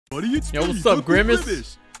Yo, what's up,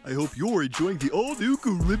 Grimace? I hope you're enjoying the all-new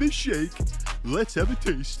Grimace shake. Let's have a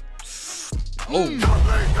taste. Oh. No, please,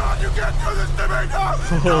 God, you can't do this to me.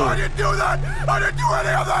 No, I didn't do that. I didn't do any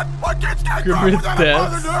of that. My kids can't go without a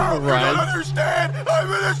mother now. You don't understand. I'm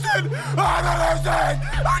innocent. I'm innocent.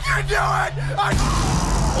 I didn't do it.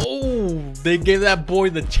 Oh, they gave that boy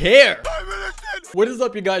the chair. I'm innocent. What is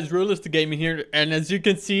up, you guys? Realistic Gaming here, and as you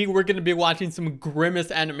can see, we're gonna be watching some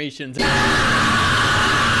Grimace animations.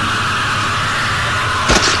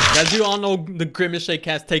 As you all know, the Grimace shake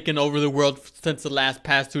has taken over the world since the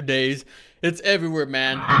past 2 days. It's everywhere,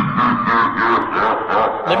 man.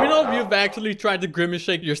 Let me know if you've actually tried the Grimace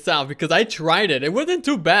shake yourself, because I tried it. It wasn't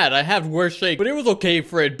too bad. I had worse shake, but it was okay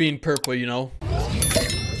for it being purple, you know.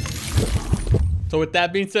 So with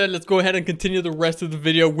that being said, let's go ahead and continue the rest of the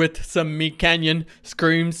video with some Meat Canyon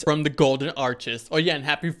screams from the Golden Arches. Oh yeah, and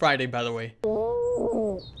happy Friday, by the way.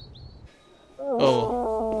 Oh.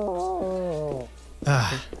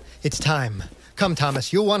 Ah, it's time. Come,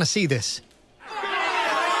 Thomas, you'll want to see this.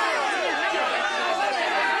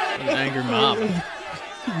 An angry mob.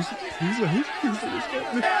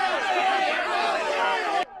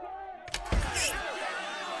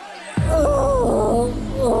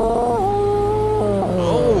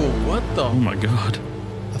 Oh my God.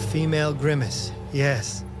 A female Grimace,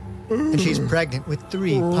 yes. And she's pregnant with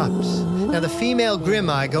 3 pups. Now, the female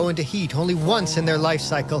Grimace go into heat only once in their life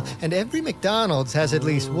cycle, and every McDonald's has at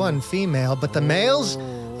least 1 female, but the males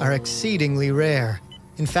are exceedingly rare.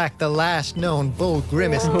 In fact, the last known bull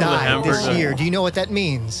Grimace died this year. Do you know what that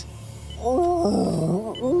means?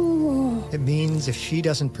 It means if she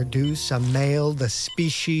doesn't produce a male, the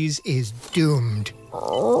species is doomed.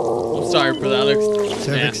 I'm sorry for that, Alex.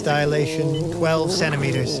 Cervix dilation, 12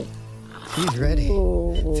 centimeters. She's ready.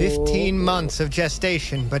 15 months of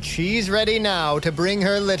gestation, but she's ready now to bring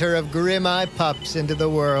her litter of Grimace pups into the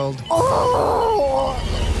world. Oh.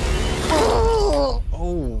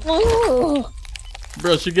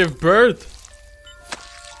 Bro, she gave birth.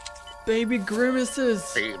 Baby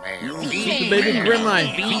Grimaces. Baby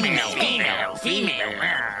Grimace. Female.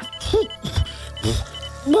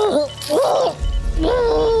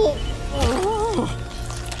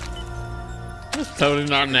 That's totally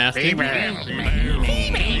not nasty. Why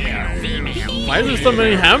is there so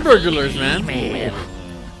many hamburglers, man?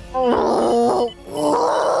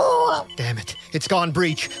 Damn it. It's gone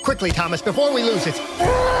breech. Quickly, Thomas, before we lose it.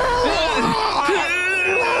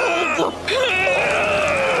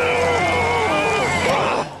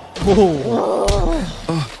 Oh.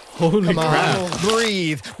 Holy Come crap. on.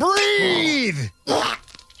 Breathe. Breathe!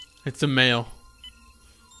 It's a male.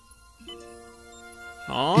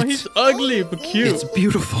 Oh, he's ugly but cute. It's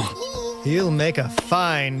beautiful. He'll make a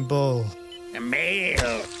fine bull.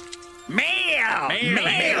 Male.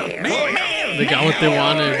 They got what they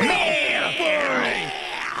wanted.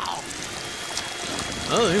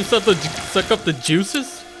 Oh, they suck up the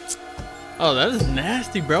juices? Oh, that is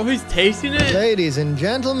nasty, bro. He's tasting it. Ladies and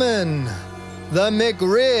gentlemen, the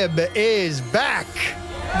McRib is back.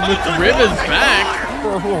 McRib is back?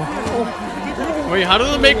 Wait, how do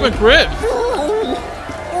they make McRib?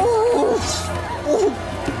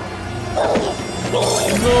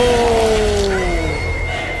 No.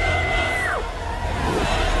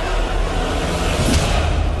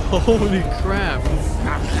 Holy crap.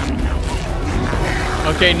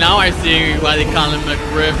 Okay, now I see why they call him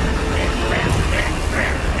McRib.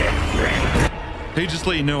 Hey, just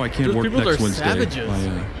let you know I can't Those work people next are Wednesday. savages.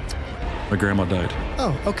 My grandma died.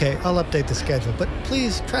 Oh, okay. I'll update the schedule, but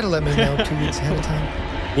please try to let me know 2 weeks ahead of time.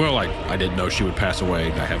 Well, I didn't know she would pass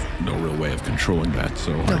away. I have no real way of controlling that,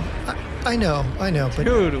 so... No, I know, but...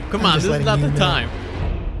 Dude, come on, just this is not the letting you know. time.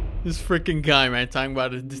 This freaking guy, man, talking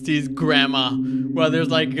about a deceased grandma, while there's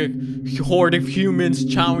like a horde of humans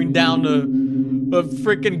chowing down a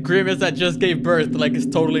freaking Grimace that just gave birth, like it's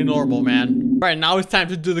totally normal, man. All right, now it's time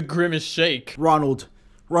to do the Grimace shake. Ronald,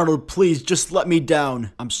 please, just let me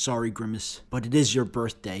down. I'm sorry, Grimace, but it is your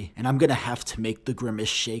birthday, and I'm gonna have to make the Grimace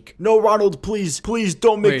shake. No, Ronald, please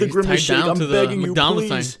don't make the Grimace shake. I'm begging you,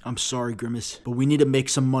 please. I'm sorry, Grimace, but we need to make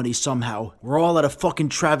some money somehow. We're all out of fucking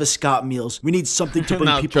Travis Scott meals. We need something to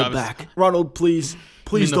bring people back. Ronald, please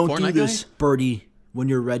don't do this. Birdie, when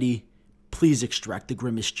you're ready, please extract the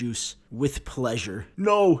Grimace juice with pleasure.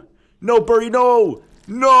 No, Birdie, no.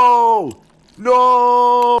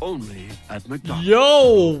 Only at McDonald's.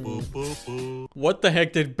 Yo! What the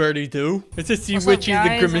heck did Birdie do? Let's just see which is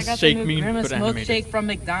the Grimace shake meme. Grimace milkshake from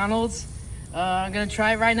McDonald's. I'm gonna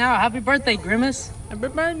try it right now. Happy birthday, Grimace. Happy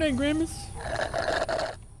birthday, Grimace.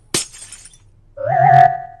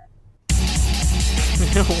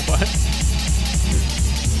 What?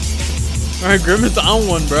 Alright, Grimace on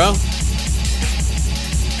one, bro.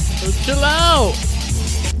 Let's chill out.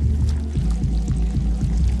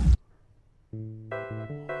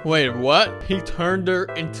 Wait, what? He turned her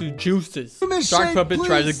into juices. Shark Puppet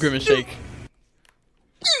tries a Grimace shake.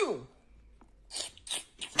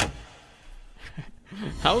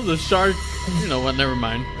 How was the shark? You know what? Never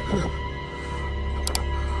mind.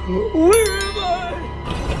 Where am I?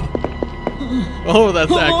 Oh, that's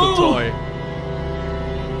the actual toy.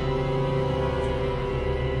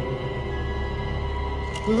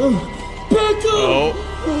 Oh.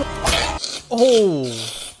 Oh.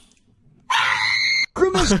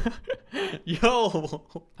 Grimace. Yo.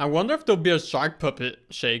 I wonder if there'll be a shark puppet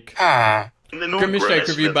shake. Grimace shake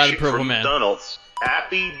reviewed by the Purple Man. McDonald's.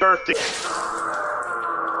 Happy birthday.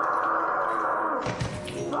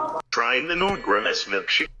 Trying the new Grimace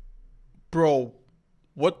milkshake. Bro,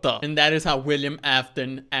 what the? And that is how William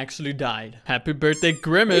Afton actually died. Happy birthday,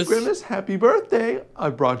 Grimace. Hey, Grimace, happy birthday.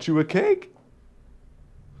 I brought you a cake.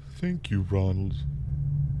 Thank you, Ronald.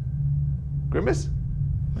 Grimace?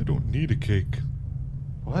 I don't need a cake.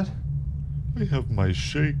 What? I have my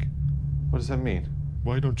shake. What does that mean?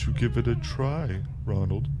 Why don't you give it a try,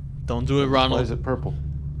 Ronald? Don't do it, Ronald. Why is it purple?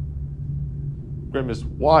 Grimace,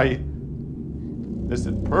 why is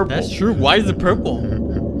it purple? That's true. Why is it purple?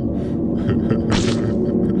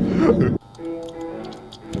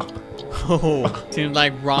 Oh, seems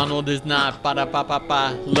like Ronald is not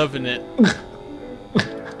ba-da-ba-ba-ba loving it.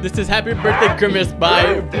 This is Happy Birthday Grimace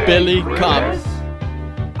by Billy Cobb.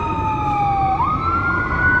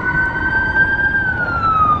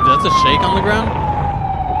 That's a shake on the ground?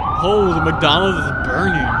 Oh, the McDonald's is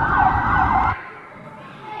burning.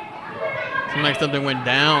 Seems like something went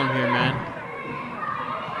down here, man.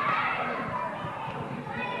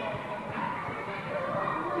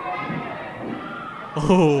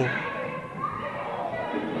 Oh.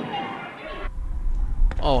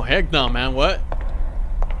 Oh, heck no, man. What?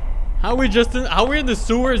 How we in the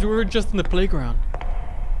sewers? We were just in the playground.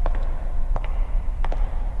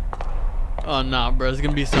 Oh, nah, bro. There's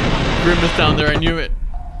gonna be some Grimace down there. I knew it.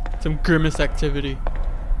 Some Grimace activity.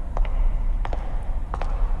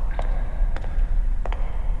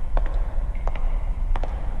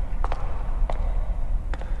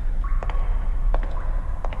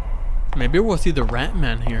 Maybe we'll see the Rat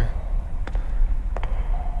Man here.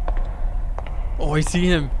 Oh, I see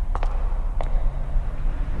him.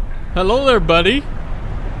 Hello there, buddy.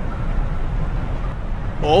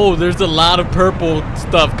 Oh, there's a lot of purple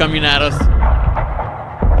stuff coming at us.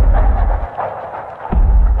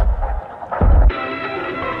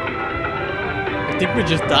 I think we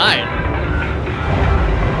just died.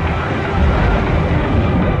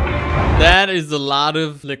 That is a lot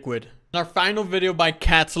of liquid. Our final video by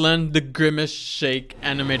Catalan, the Grimace Shake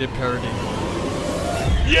animated parody.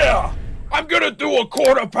 Yeah, I'm gonna do a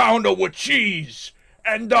quarter pounder with cheese.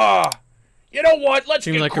 And, you know what? Let's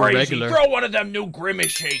Seems get like crazy. a regular. Throw one of them new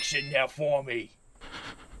Grimace shakes in there for me.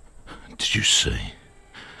 Did you say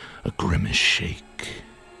a Grimace shake?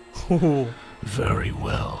 Ooh. Very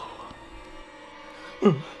well.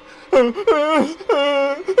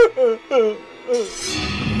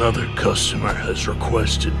 Another customer has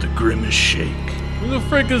requested the Grimace shake. Who the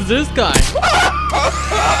frick is this guy?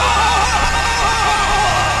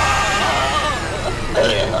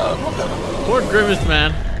 Poor Grimace,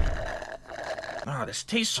 man. Ah, this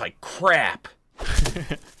tastes like crap.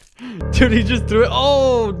 Dude, he just threw it.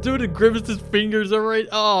 Oh, dude, it Grimace's fingers are right.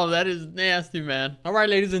 Oh, that is nasty, man. All right,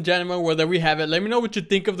 ladies and gentlemen, well, there we have it. Let me know what you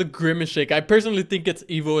think of the Grimace shake. I personally think it's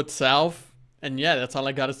evil itself. And yeah, that's all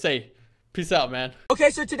I gotta say. Peace out, man. Okay,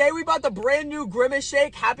 so today we bought the brand new Grimace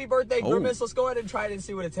shake. Happy birthday, Grimace. Let's go ahead and try it and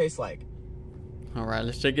see what it tastes like. All right,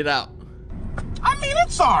 let's check it out. I mean,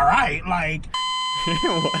 it's alright, like...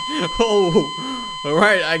 Oh, all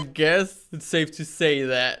right, I guess it's safe to say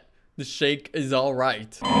that the shake is all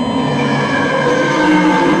right. 2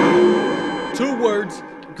 words,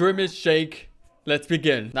 Grimace shake. Let's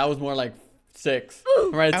begin. That was more like 6.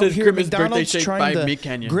 All right, it says Grimace birthday shake by Meat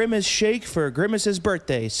Canyon. Grimace shake for Grimace's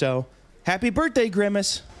birthday. So, happy birthday,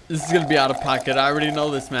 Grimace. This is gonna be out of pocket. I already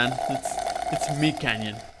know this, man. It's Meat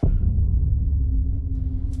Canyon.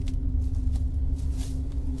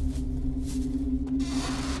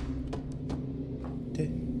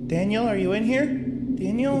 Daniel, are you in here?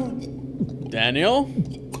 Daniel? Daniel?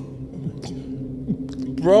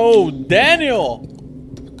 Bro, Daniel!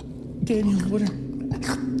 Daniel,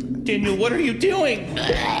 what are you doing? Oh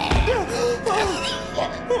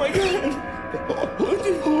my god!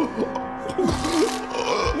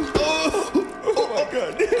 Oh my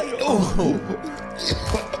god, Daniel!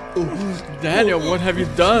 Daniel, what have you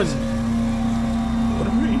done?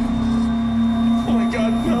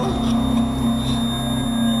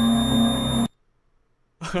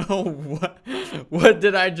 What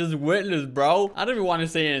did I just witness, bro? I don't even want to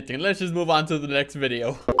say anything. Let's just move on to the next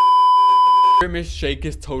video. Grimace shake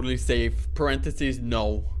is totally safe. Parentheses,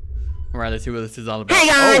 no. Alright, let's see what this is all about. Hey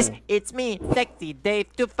guys, it's me, Sexy Dave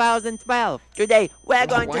 2012. Today, we're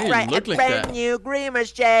going to try a brand new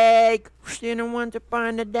Grimace shake. Didn't want to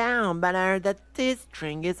find it down, but I heard that this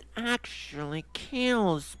drink is actually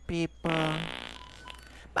kills people.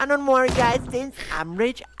 But don't worry guys, since I'm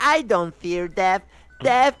rich, I don't fear death.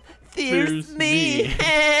 Death fears me.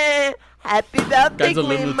 Happy birthday,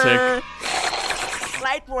 Grimace.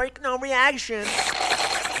 Light work, no reaction.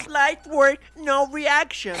 Light work, no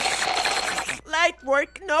reaction. Light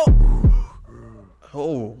work, no.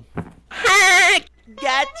 Oh.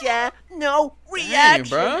 Gotcha. No reaction. Hey,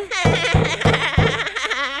 bro.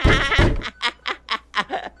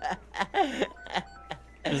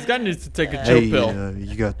 This guy needs to take a chill pill.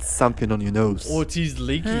 You got something on your nose. Oh, he's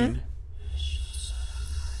leaking. Huh?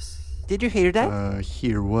 Did you hear that?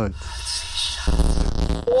 Hear what?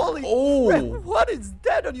 Holy crap, what is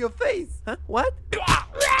that on your face? Huh? What?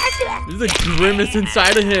 There's a Grimace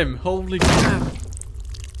inside of him. Holy crap.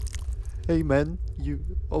 Hey man, you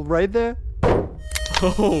alright there?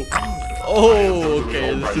 Oh,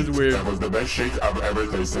 okay, this is weird. That was the best shake I've ever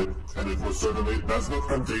tasted, and it was certainly best not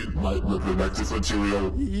contain my reproductive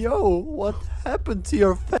material. Yo, what happened to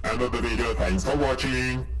your face? End of the video, thanks for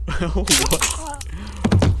watching. What?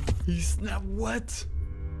 He snapped, what?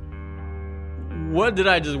 What did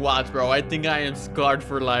I just watch, bro? I think I am scarred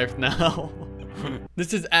for life now.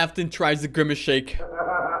 This is Afton tries the Grimace shake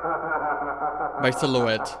by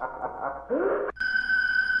Silhouette.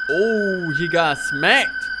 Oh, he got smacked.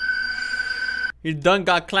 He done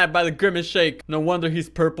got clapped by the Grimace shake. No wonder he's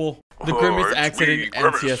purple. The Grimace accident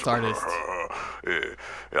NCS artist.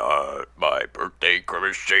 My birthday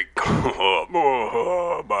Grimace shake.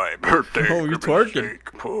 My birthday Grimace shake.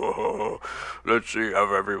 Let's see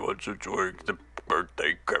how everyone's enjoying the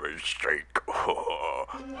birthday Grimace shake.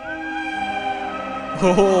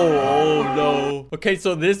 Oh no. Okay,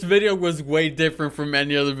 so this video was way different from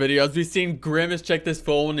any other videos. We've seen Grimace check his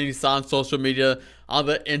phone and he saw on social media all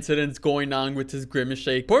the incidents going on with his Grimace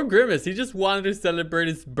shake. Poor Grimace, he just wanted to celebrate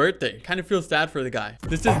his birthday. Kind of feel sad for the guy.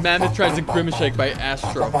 This is Mammoth Tries the Grimace Shake by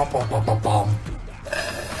Astro.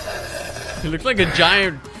 He looks like a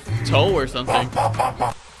giant toe or something.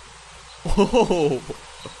 Oh.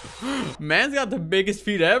 Man's got the biggest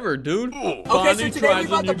feet ever, dude. Okay, Bonnie so today tries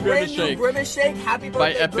we got the brand new Grimace shake. Happy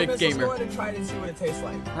birthday, by Epic Grimace. Gamer. Let's go ahead and try it and see what it tastes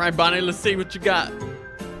like. All right, Bonnie, let's see what you got.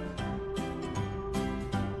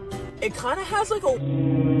 It kind of has like a...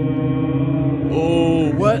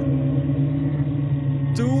 Oh, what?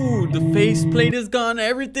 Dude, the faceplate is gone,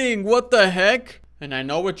 everything. What the heck? And I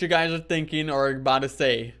know what you guys are thinking or about to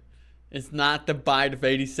say. It's not the bite of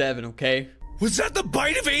 87, okay? Was that the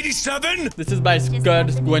bite of 87? This is by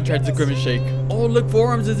Scud Gwen Tries the Grimace Shake. Oh, look,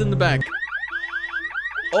 Forearms is in the back.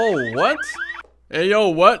 Oh, what? Hey, yo,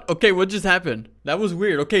 what? Okay, what just happened? That was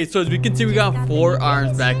weird. Okay, so as we can see, we got 4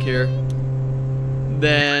 arms back here.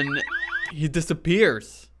 Then he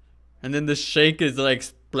disappears. And then the shake is like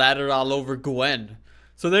splattered all over Gwen.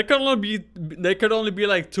 So there could only be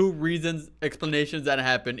like 2 explanations that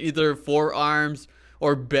happened. Either 4 arms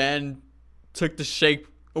or Ben took the shake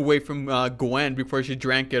away from Gwen before she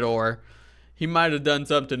drank it, or he might have done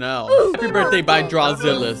something else. Happy birthday by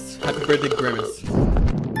Drawzillas. Happy birthday, Grimace.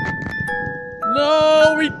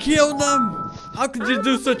 No, we killed him. How could you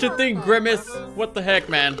do such a thing, Grimace? What the heck,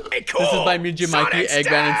 man? Hey, cool. This is by Miji Mikey,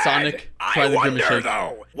 Eggman, and Sonic. Try the Grimace shake.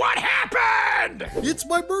 Though, what happened? It's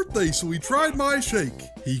my birthday, so he tried my shake.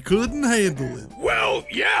 He couldn't handle it. Well,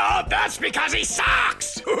 yeah, that's because he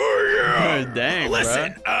sucks. Yeah. Dang,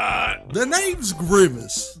 listen, the name's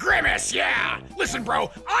Grimace. Grimace, yeah. Listen, bro,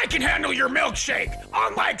 I can handle your milkshake.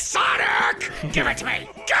 Unlike Sonic. Give it to me.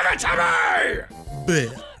 Give it to me.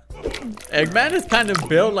 Bet. Eggman is kind of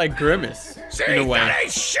built like Grimace. See, in a way. that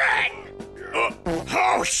ain't shit.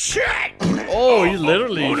 Oh, shit. Oh, he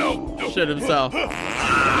literally shit himself.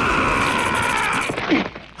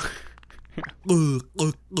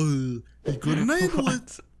 He couldn't handle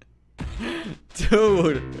it.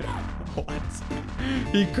 Dude. What?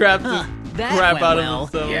 He crapped the crap out of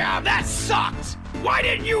himself. Yeah, that sucked. Why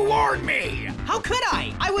didn't you warn me? How could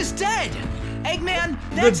I? I was dead. Eggman,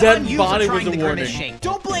 The that's dead on you body for was trying a the warning. Grimace shake.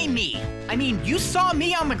 Don't blame me. I mean, you saw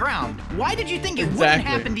me on the ground. Why did you think it wouldn't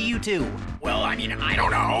Exactly. happen to you too? Well, I mean, I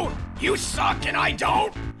don't know. You suck and I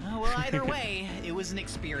don't. Well, either way, it was an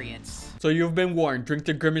experience. So you've been warned. Drink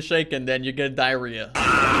the Grimace shake and then you get diarrhea.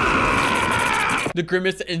 The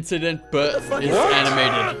Grimace incident, but is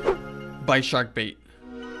animated by Sharkbait.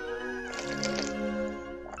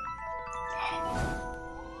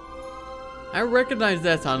 I recognize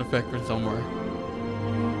that sound effect from somewhere.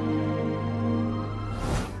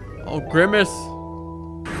 Oh, Grimace.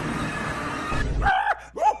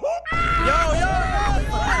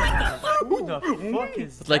 Who the fuck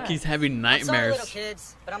is It's like he's having nightmares. Sorry, little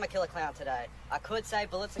kids, but I'm gonna kill a clown today. I could say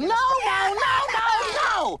bullets. No!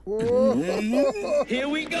 Here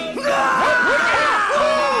we go!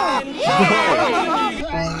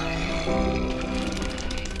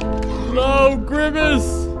 No,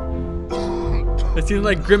 Grimace! It seems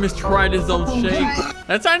like Grimace tried his own shake.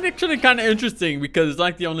 That's actually kind of interesting because it's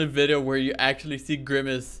like the only video where you actually see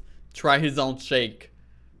Grimace try his own shake.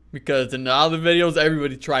 Because in the other videos,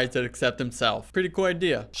 everybody tries to accept himself. Pretty cool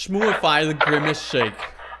idea. Shmoofy the Grimace shake.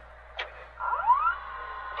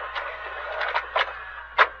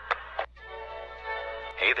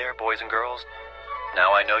 Hey there, boys and girls.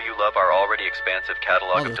 Now I know you love our already expansive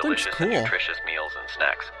catalog of delicious and nutritious meals and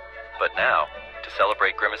snacks. But now, to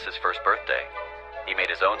celebrate Grimace's first birthday, he made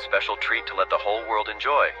his own special treat to let the whole world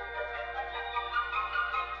enjoy.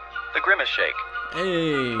 The Grimace Shake.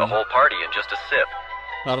 Hey. A whole party in just a sip.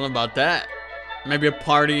 I don't know about that. Maybe a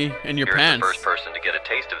party in your Here's pants. the first person to get a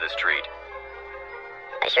taste of this treat.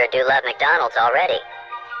 I sure do love McDonald's already.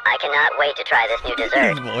 I cannot wait to try this new dessert.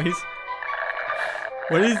 His voice.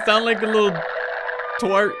 What does he sound like, a little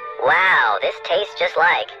twart? Wow, this tastes just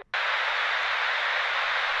like.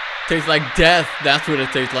 Tastes like death. That's what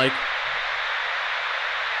it tastes like.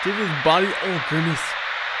 Dude, his body. Oh, Grimace.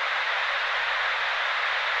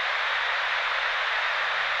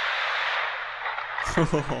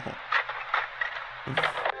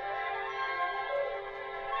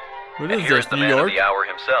 What is here's this, the New man York? of the hour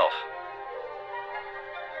himself.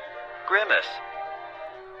 Grimace.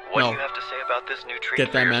 What do you have to say about this new treat?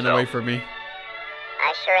 Get that man away from me.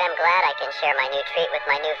 I sure am glad I can share my new treat with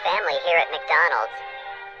my new family here at McDonald's.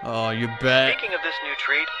 Oh, you bet. Speaking of this new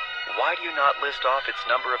treat, why do you not list off its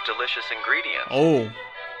number of delicious ingredients? Oh,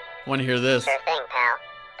 want to hear this? Sure thing, pal.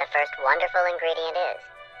 The first wonderful ingredient is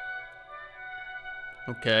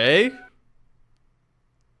Okay.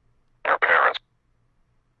 Your parents.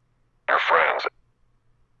 Your friends.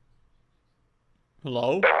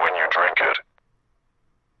 Hello? And when you drink it,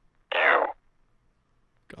 you.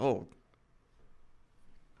 Oh.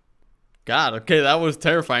 God, okay, that was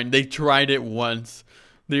terrifying. They tried it once.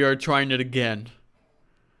 They are trying it again.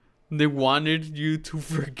 They wanted you to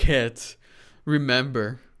forget.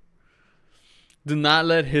 Remember. Do not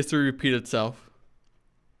let history repeat itself.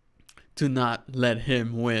 Do not let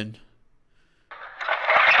him win.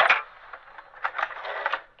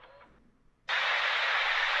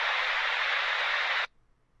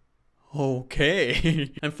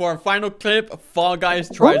 Okay. And for our final clip, Fall Guys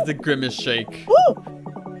tries the Grimace Shake.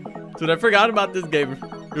 Dude, I forgot about this game.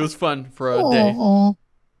 It was fun for a day.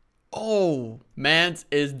 Oh, Mance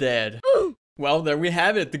is dead. Well, there we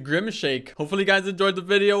have it, the Grimace Shake. Hopefully you guys enjoyed the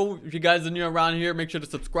video. If you guys are new around here, make sure to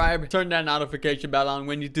subscribe. Turn that notification bell on.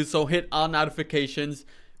 When you do so, hit all notifications,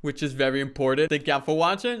 which is very important. Thank y'all for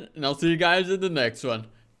watching, and I'll see you guys in the next one.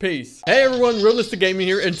 Peace. Hey everyone, Realistic Gaming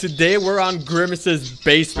here, and today we're on Grimace's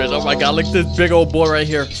basement. Oh my god, look at this big old boy right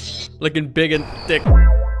here. Looking big and thick.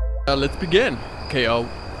 Let's begin. Okay,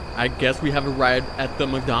 I guess we have arrived at the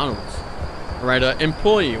McDonald's. Alright,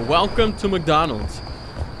 employee, welcome to McDonald's.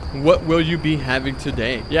 What will you be having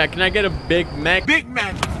today? Yeah, can I get a Big Mac? Big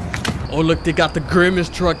Mac! Oh, look, they got the Grimace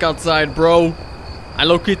truck outside, bro. I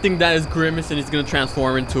low-key think that is Grimace, and he's gonna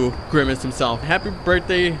transform into Grimace himself. Happy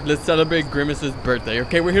birthday. Let's celebrate Grimace's birthday.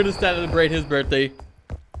 Okay, we're here to celebrate his birthday.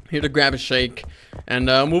 Here to grab a shake. And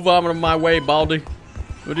move on to my way, Baldy.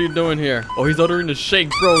 What are you doing here? Oh, he's ordering the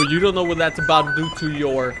shake, bro. You don't know what that's about to do to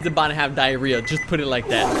your... He's about to have diarrhea. Just put it like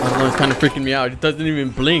that. I don't know, it's kind of freaking me out. It doesn't even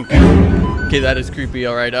blink. Okay, that is creepy.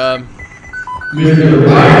 All right, that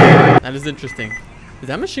is interesting. Is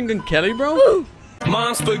that Machine Gun Kelly, bro?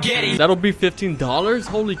 Mom spaghetti. That'll be $15.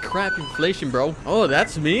 Holy crap, inflation, bro. Oh,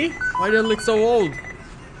 that's me? Why do I look so old?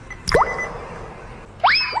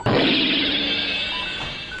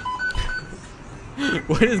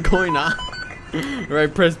 What is going on? All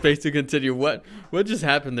right, press space to continue. What just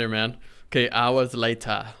happened there, man? Okay, hours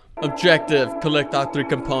later. Objective: collect all 3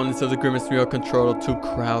 components of the Grimace remote controller to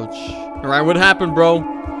crouch. All right, what happened, bro?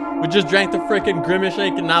 We just drank the freaking Grimace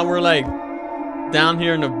Shake, and now we're like down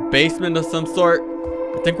here in a basement of some sort.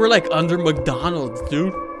 I think we're like under McDonald's,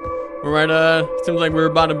 dude. All right, seems like we're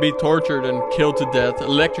about to be tortured and killed to death,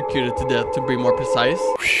 electrocuted to death, to be more precise.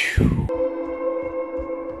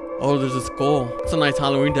 Oh, there's a skull. It's a nice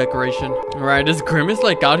Halloween decoration. All right, is Grimace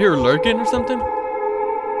like out here lurking or something?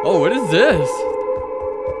 Oh, what is this?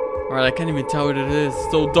 All right, I can't even tell what it is.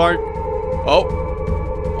 It's so dark.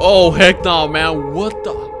 Oh, heck no, man. What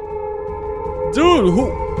the? Dude, who?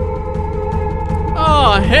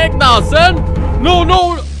 Oh, heck no, son. No,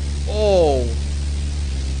 no. Oh.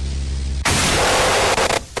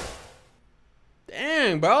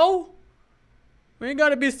 Dang, bro. We ain't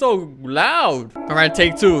gotta be so loud. All right,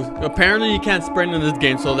 take 2. Apparently you can't sprint in this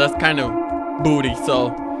game, so that's kind of booty.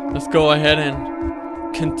 So let's go ahead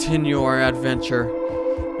and continue our adventure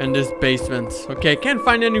in this basement. Okay, I can't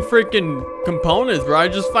find any freaking components, bro. I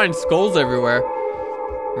just find skulls everywhere.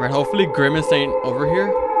 All right, hopefully Grimace ain't over here,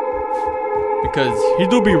 because he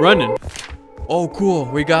do be running. Oh, cool.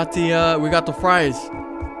 We got the fries.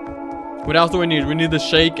 What else do we need? We need the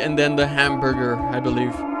shake and then the hamburger, I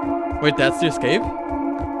believe. Wait, that's the escape?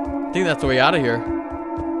 I think that's the way out of here.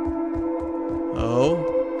 Oh.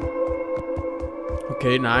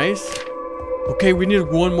 Okay, nice. Okay, we need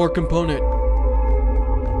one more component.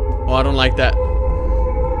 Oh, I don't like that.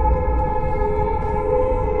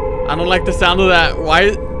 I don't like the sound of that.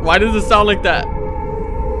 Why does it sound like that?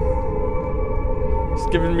 It's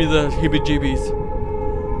giving me the heebie-jeebies.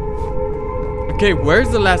 Okay, where's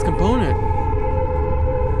the last component?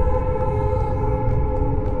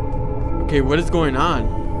 Okay, what is going on?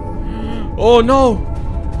 Oh no!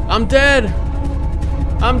 I'm dead!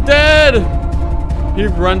 I'm dead! He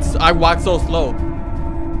runs. I walk so slow.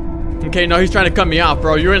 Okay, no, he's trying to cut me off,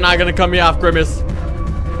 bro. You're not gonna cut me off, Grimace.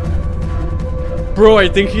 Bro, I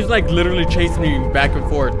think he's like literally chasing me back and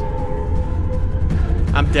forth.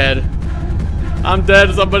 I'm dead. I'm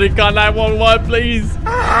dead. Somebody call 911, please.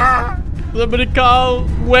 Somebody call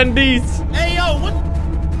Wendy's. Hey, yo, what?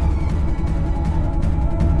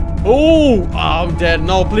 Oh, I'm dead.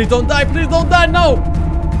 No, please don't die. Please don't die. No.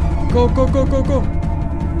 Go, go, go, go, go.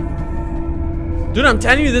 Dude, I'm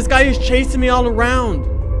telling you, this guy is chasing me all around.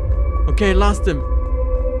 Okay, lost him.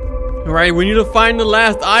 All right, we need to find the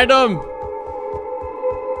last item.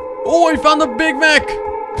 Oh, we found the Big Mac.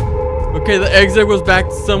 Okay, the exit was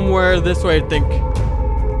back somewhere this way, I think.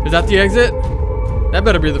 Is that the exit? That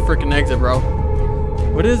better be the freaking exit, bro.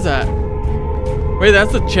 What is that? Wait,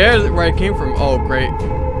 that's the chair where I came from. Oh, great.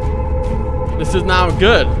 This is now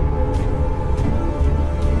good.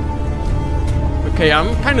 Okay,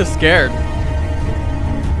 I'm kind of scared.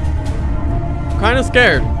 Kind of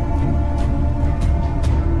scared.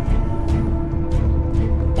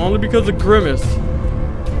 Only because of Grimace.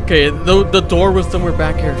 Okay, the door was somewhere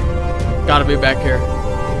back here. Gotta be back here.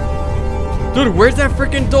 Dude, where's that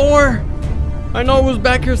freaking door? I know it was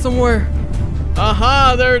back here somewhere.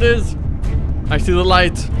 Aha, there it is. I see the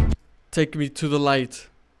light. Take me to the light.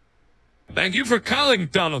 Thank you for calling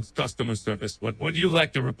McDonald's customer service. What would you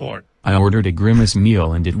like to report? I ordered a Grimace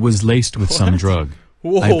meal and it was laced with some drug.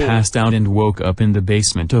 Whoa. I passed out and woke up in the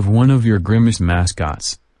basement of one of your Grimace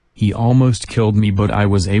mascots. He almost killed me, but I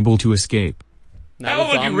was able to escape. How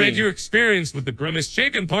would you rate your experience with the Grimace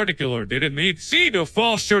shake in particular? Did it exceed or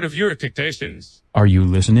fall short of your expectations? Are you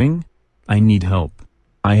listening? I need help.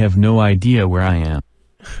 I have no idea where I am.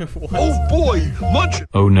 Oh boy, lunch!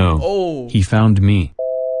 Oh no. Oh. He found me.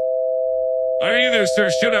 Are you there,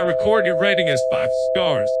 sir? Should I record your rating as 5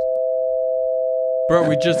 stars? Bro,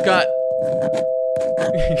 we just got...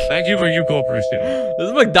 Thank you for your cooperation.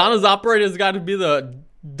 This McDonald's operator has got to be the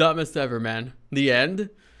dumbest ever, man. The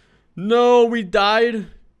end? No, we died.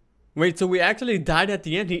 Wait, so we actually died at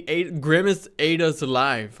the end. Grimace ate us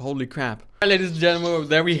alive. Holy crap. Alright, ladies and gentlemen,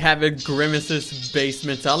 there we have it. Grimace's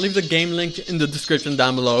basement. I'll leave the game link in the description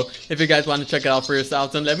down below if you guys want to check it out for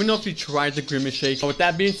yourselves. And let me know if you tried the Grimace shake. With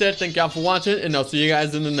that being said, thank y'all for watching, and I'll see you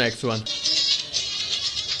guys in the next one.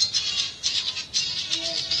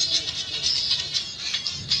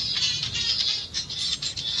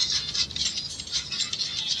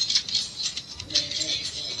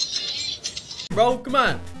 Bro, come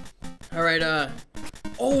on. Alright,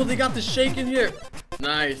 oh, they got the shake in here.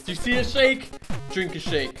 Nice. You see a shake? Drink a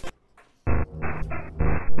shake.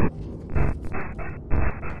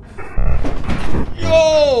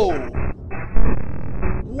 Yo!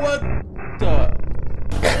 What the?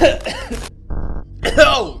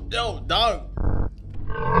 Oh, no, dog.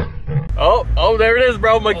 Oh, there it is,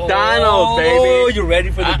 bro. McDonald's, baby. Oh, you ready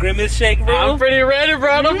for the Grimace shake, bro? I'm pretty ready,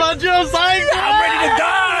 bro. I'm about to psych. I'm ready to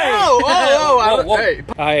die. Whoa. Hey.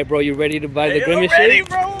 All right, bro. You ready to buy the Grimace shake?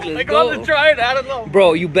 Bro. Let's go. To try it. I don't know.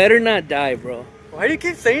 Bro, you better not die, bro. Why do you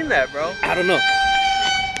keep saying that, bro? I don't know.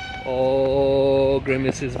 Oh,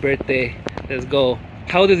 Grimace's birthday. Let's go.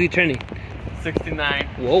 How old is he turning? 69.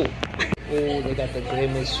 Whoa. Oh, they got the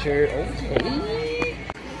Grimace shirt. Oh.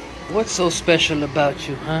 What's so special about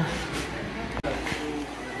you, huh?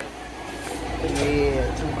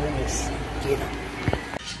 Yeah, two Grimace. Get him.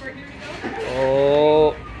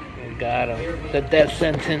 Oh, we got him. The death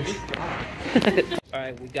sentence. Alright.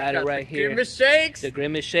 right, we got it right here. Grimace shakes. The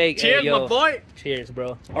Grimace shake. Cheers, hey, yo. my boy. Cheers,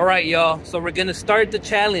 bro. All right, y'all. So we're gonna start the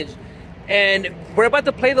challenge, and we're about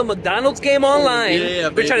to play the McDonald's game online. Yeah,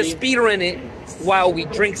 we're trying to speed run it while we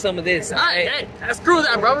drink some of this. Hey, screw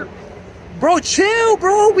that, brother. Bro, chill,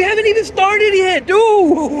 bro. We haven't even started yet, dude.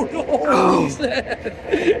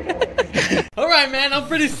 All right, man. I'm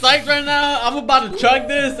pretty psyched right now. I'm about to chug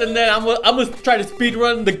this, and then I'm gonna try to speed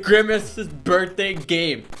run the Grimace's birthday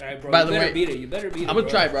game. All right, bro. By you the better way, beat it. You better beat it. I'm gonna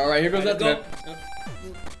try, bro. All right, here goes that. Go.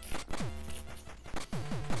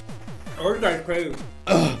 Oh, this guy's crazy.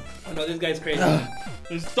 Oh no, this guy's crazy.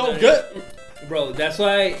 It's so good, bro. That's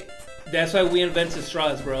why we invented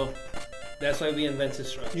straws, bro. That's why we invented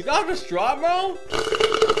straws. You got the straw, bro?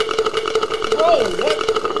 Bro,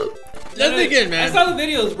 what? Let's begin, man. I saw the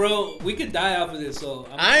videos, bro. We could die off of this, so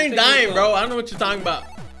I ain't dying, bro. I don't know what you're talking about.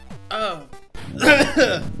 Oh.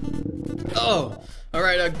 Oh. All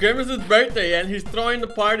right, Grimace's birthday, and he's throwing the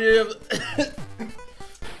party of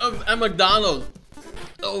at McDonald's.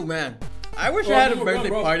 Oh man, I wish I had a birthday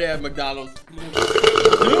party at McDonald's.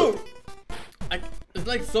 Dude, it's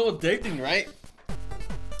like so addicting, right?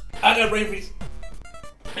 I got brain freeze.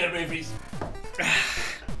 I got brain freeze.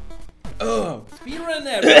 Oh. Speed run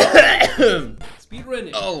that, bro. Speed run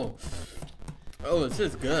it. Oh, this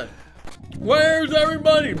is good. Where's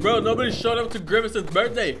everybody? Bro, nobody showed up to Grimace's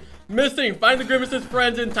birthday. Missing. Find the Grimace's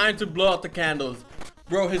friends in time to blow out the candles.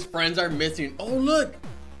 Bro, his friends are missing. Oh, look.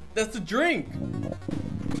 That's the drink.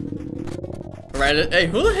 All right. Hey,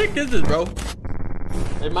 who the heck is this, bro?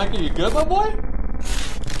 Hey, Mikey, you good, my boy?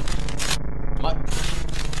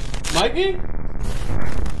 Mikey?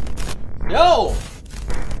 Yo!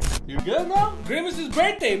 You good, bro? Grimace's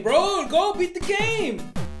birthday, bro. Go beat the game.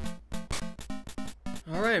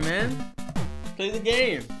 All right, man. Play the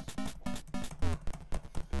game.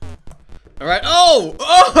 All right.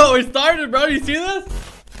 Oh, it started, bro. You see this?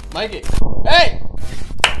 Mikey. Hey!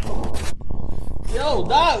 Yo,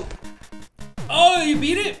 dog. Oh, you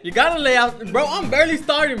beat it? You gotta lay out. Bro, I'm barely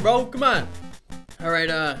starting, bro. Come on. All right,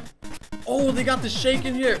 oh, they got the shake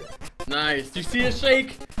in here. Nice. You see a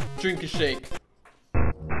shake? Drink a shake.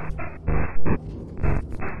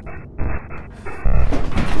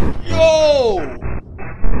 Yo!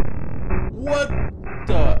 What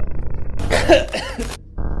the?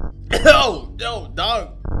 Yo,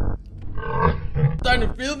 dog. I'm starting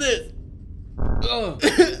to feel this.